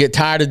you get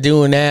tired of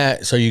doing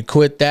that, so you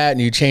quit that and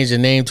you change the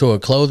name to a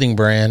clothing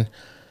brand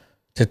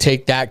to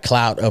take that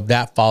clout of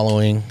that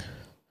following.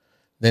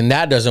 Then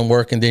that doesn't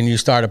work, and then you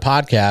start a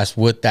podcast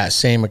with that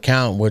same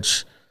account,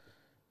 which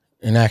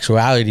in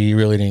actuality you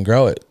really didn't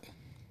grow it.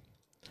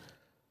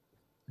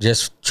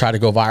 Just try to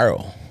go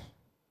viral.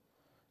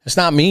 It's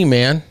not me,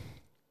 man.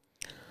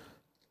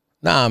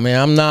 Nah, man,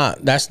 I'm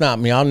not. That's not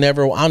me. I'll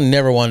never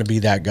want to be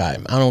that guy.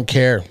 I don't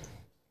care.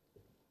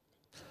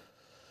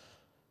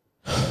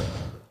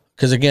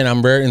 Because again,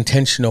 I'm very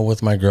intentional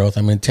with my growth.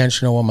 I'm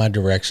intentional with my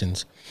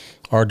directions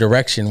or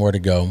direction where to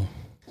go.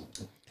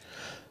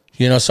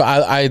 So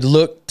I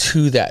look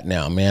to that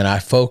now, man. I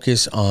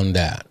focus on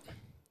that.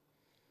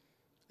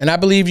 And I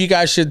believe you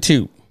guys should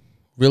too.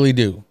 Really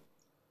do.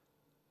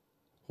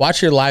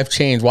 Watch your life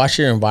change. Watch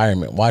your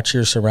environment. Watch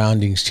your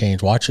surroundings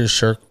change. Watch your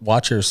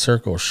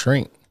circle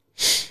shrink.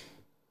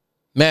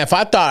 Man, if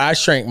I thought I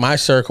shrank my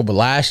circle, but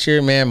last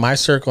year, man, my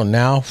circle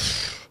now,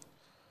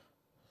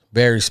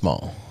 very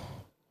small.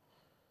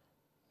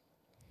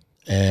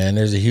 And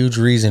there's a huge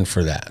reason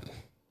for that.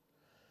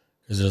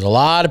 Because there's a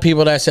lot of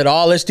people that said,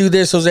 oh, let's do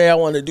this, Jose. I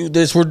want to do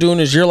this. We're doing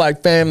this. You're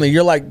like family.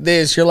 You're like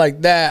this. You're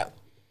like that.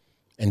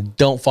 And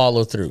don't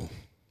follow through.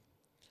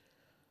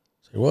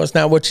 Well, it's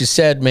not what you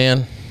said,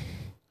 man.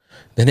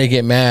 Then they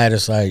get mad.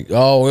 It's like,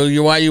 oh,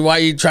 well, why are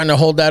you trying to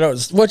hold that up?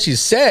 It's what you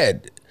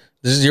said.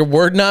 Does your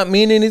word not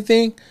mean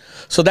anything?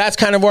 So that's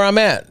kind of where I'm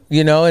at,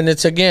 and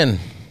it's, again,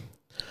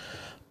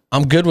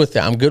 I'm good with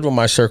that. I'm good with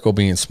my circle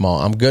being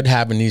small. I'm good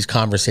having these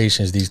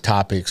conversations, these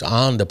topics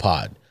on the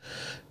pod,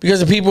 because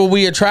the people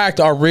we attract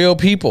are real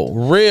people,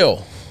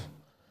 real.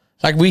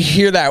 Like, we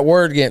hear that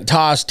word getting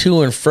tossed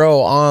to and fro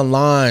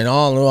online,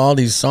 all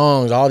these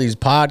songs, all these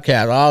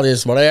podcasts, all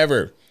this,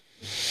 whatever.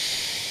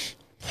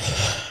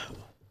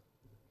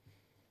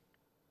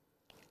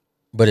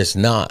 But it's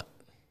not.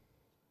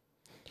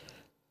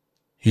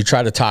 You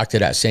try to talk to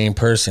that same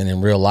person in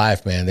real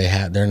life, man,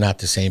 they're not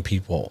the same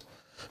people.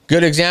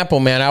 Good example,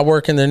 man. I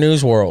work in the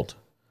news world.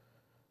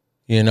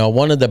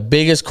 One of the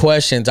biggest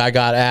questions I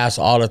got asked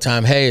all the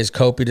time, hey, is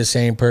Kopi the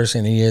same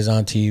person he is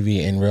on TV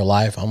in real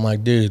life? I'm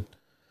like, dude,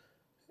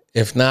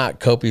 if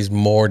not, Kopi's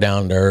more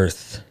down to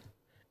earth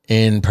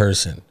in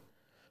person.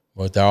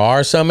 But there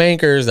are some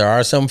anchors, there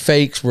are some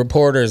fake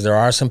reporters, there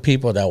are some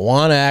people that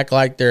want to act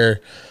like they're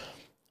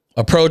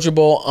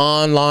approachable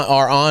online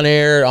or on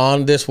air,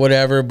 on this,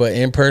 whatever, but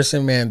in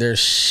person, man, they're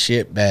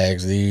shit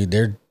bags, dude.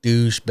 They're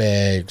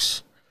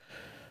douchebags,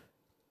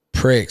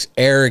 pricks,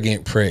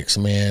 arrogant pricks,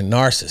 man,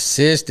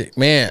 narcissistic,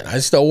 man.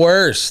 It's the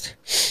worst,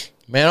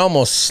 man. I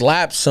almost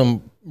slapped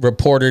some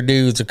reporter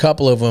dudes, a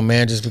couple of them,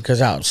 man, just because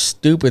how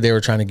stupid they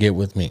were trying to get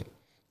with me,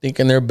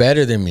 thinking they're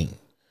better than me.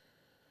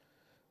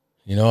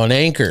 An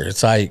anchor,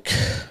 it's like,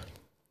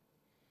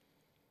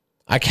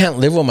 I can't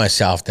live with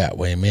myself that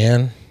way,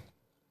 man.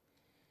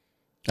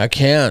 I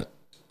can't,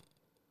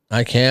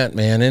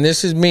 man. And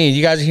this is me.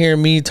 You guys are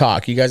hearing me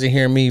talk. You guys are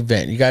hearing me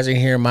vent. You guys are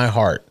hearing my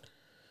heart.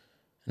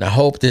 And I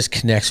hope this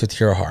connects with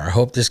your heart. I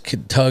hope this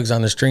tugs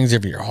on the strings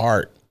of your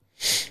heart.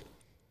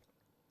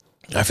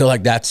 I feel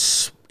like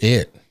that's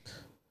it.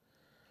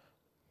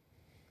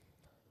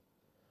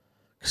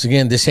 Because,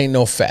 again, this ain't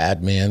no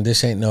fad, man.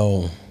 This ain't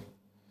no...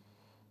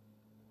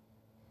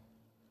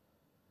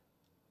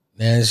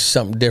 Man, this is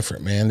something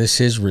different, man.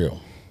 This is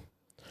real.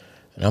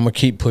 And I'm going to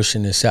keep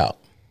pushing this out.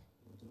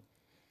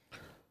 I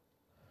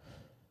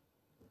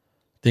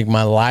think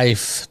my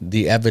life,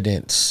 the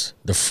evidence,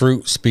 the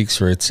fruit speaks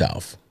for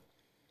itself.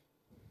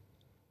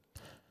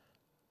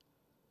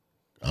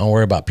 I don't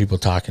worry about people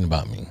talking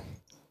about me.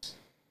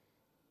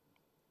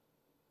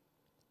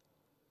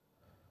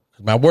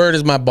 My word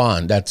is my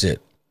bond. That's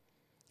it.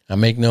 I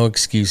make no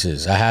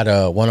excuses. I had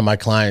one of my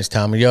clients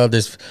tell me, yo,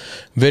 this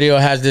video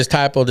has this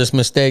typo, this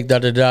mistake,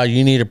 da-da-da.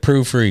 You need a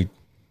proofread.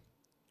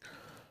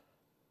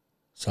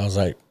 So I was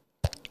like,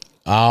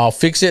 I'll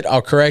fix it.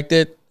 I'll correct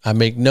it. I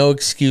make no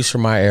excuse for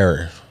my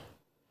error.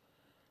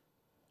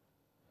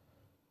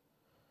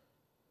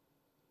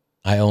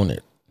 I own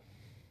it.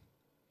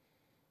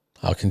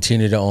 I'll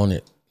continue to own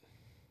it.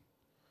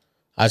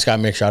 I just got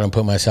to make sure I don't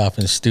put myself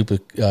in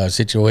stupid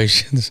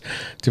situations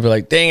to be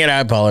like, dang it, I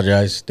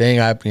apologize.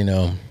 Dang,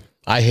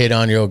 I hit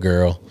on your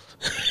girl,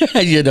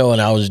 when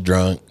I was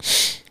drunk,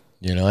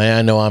 and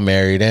I know I'm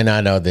married and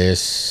I know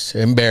this.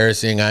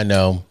 Embarrassing, I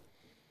know.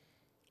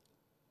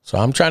 So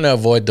I'm trying to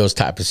avoid those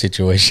type of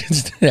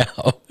situations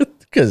now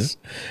because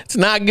it's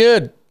not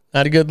good.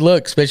 Not a good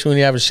look, especially when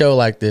you have a show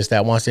like this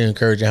that wants to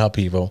encourage and help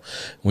people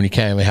when you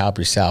can't even help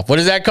yourself. What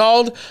is that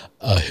called?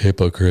 A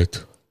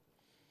hypocrite.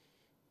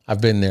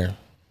 I've been there.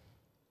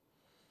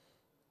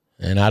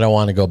 And I don't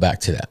want to go back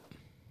to that.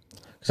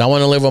 Because I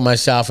want to live with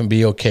myself and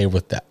be okay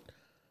with that.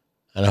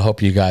 And I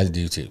hope you guys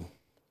do too.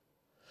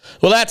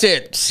 Well, that's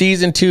it.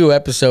 Season 2,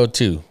 episode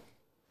 2.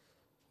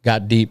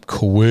 Got deep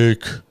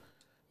quick.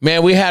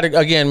 Man, we had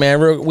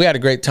a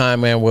great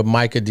time, man, with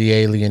Micah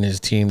D'Ailey and his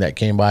team that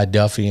came by,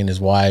 Duffy and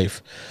his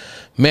wife.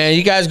 Man,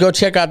 you guys go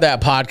check out that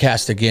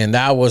podcast again.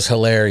 That was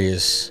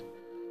hilarious.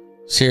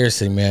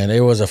 Seriously, man, it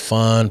was a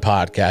fun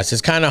podcast.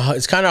 It's kind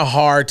of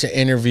hard to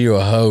interview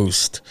a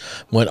host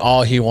when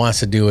all he wants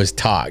to do is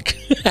talk.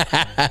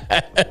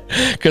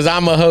 Because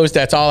I'm a host,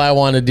 that's all I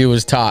want to do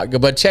is talk.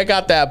 But check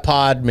out that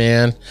pod,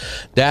 man.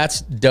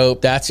 That's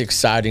dope. That's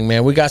exciting,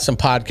 man. We got some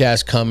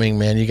podcasts coming,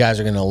 man. You guys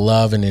are going to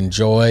love and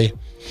enjoy.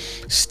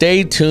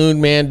 Stay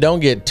tuned, man. Don't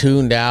get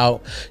tuned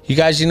out. You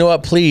guys, you know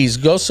what? Please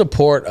go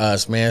support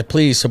us, man.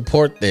 Please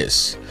support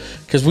this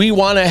because we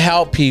want to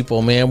help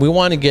people, man. We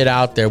want to get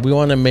out there. We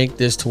want to make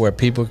this to where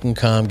people can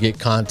come, get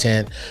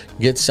content,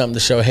 get something to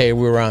show, hey,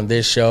 we were on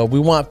this show. We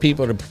want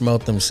people to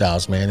promote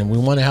themselves, man, and we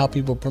want to help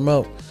people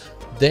promote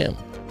them.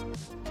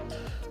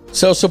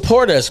 So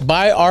support us.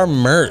 Buy our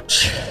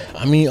merch.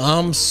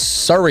 I'm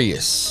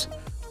serious.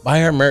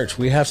 Buy our merch.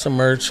 We have some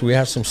merch. We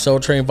have some Soul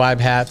Train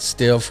Vibe hats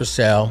still for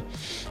sale.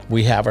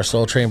 We have our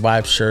Soul Train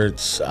Vibe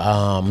shirts,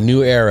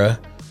 New Era.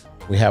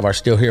 We have our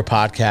Still Here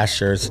podcast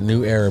shirts,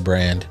 New Era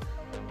brand.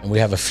 And we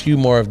have a few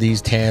more of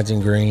these tans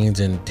and greens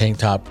and tank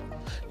top,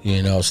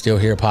 Still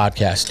Here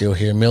podcast, Still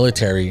Here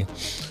military,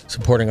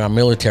 supporting our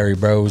military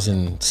bros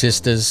and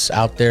sisters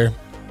out there.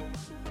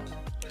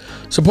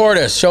 Support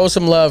us. Show us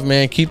some love,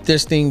 man. Keep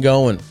this thing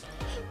going.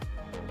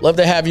 Love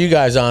to have you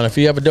guys on. If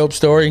you have a dope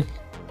story,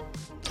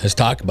 let's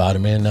talk about it,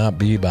 man. Not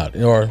be about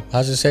it. Or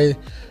how's it say?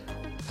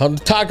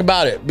 Talk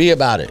about it. Be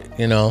about it.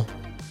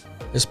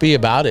 Let's be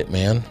about it,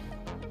 man.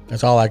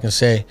 That's all I can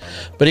say.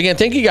 But again,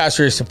 thank you guys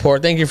for your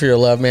support. Thank you for your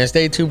love, man.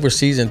 Stay tuned for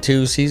season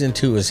 2. Season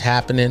 2 is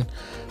happening.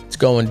 It's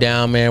going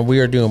down, man. We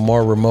are doing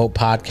more remote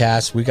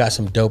podcasts. We got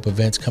some dope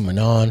events coming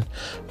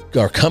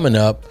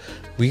up.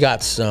 We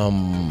got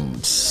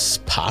some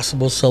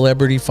possible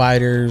celebrity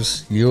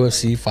fighters,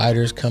 UFC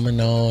fighters coming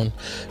on.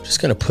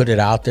 Just going to put it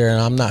out there. And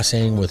I'm not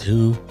saying with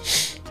who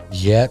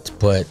yet,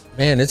 but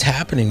man, it's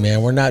happening,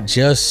 man. We're not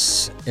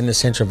just in the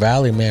Central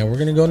Valley, man. We're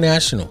going to go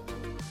national,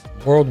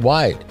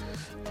 worldwide,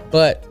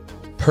 but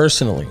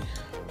personally,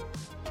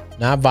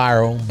 not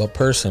viral, but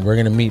personally. We're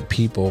going to meet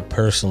people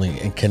personally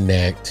and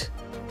connect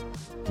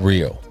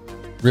real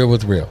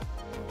with real.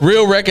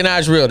 Real,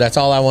 recognize real. That's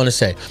all I want to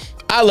say.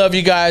 I love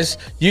you guys.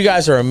 You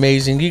guys are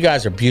amazing. You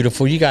guys are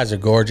beautiful. You guys are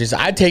gorgeous.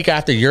 I take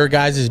after your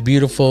guys'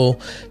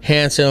 beautiful,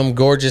 handsome,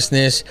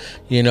 gorgeousness,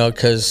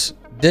 because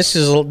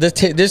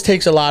this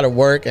takes a lot of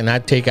work, and I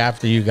take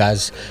after you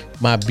guys,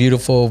 my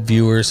beautiful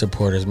viewers,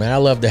 supporters, man. I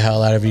love the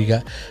hell out of you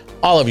guys,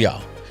 all of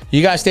y'all.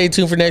 You guys stay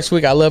tuned for next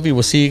week. I love you.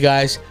 We'll see you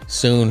guys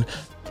soon.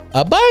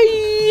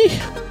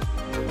 Bye.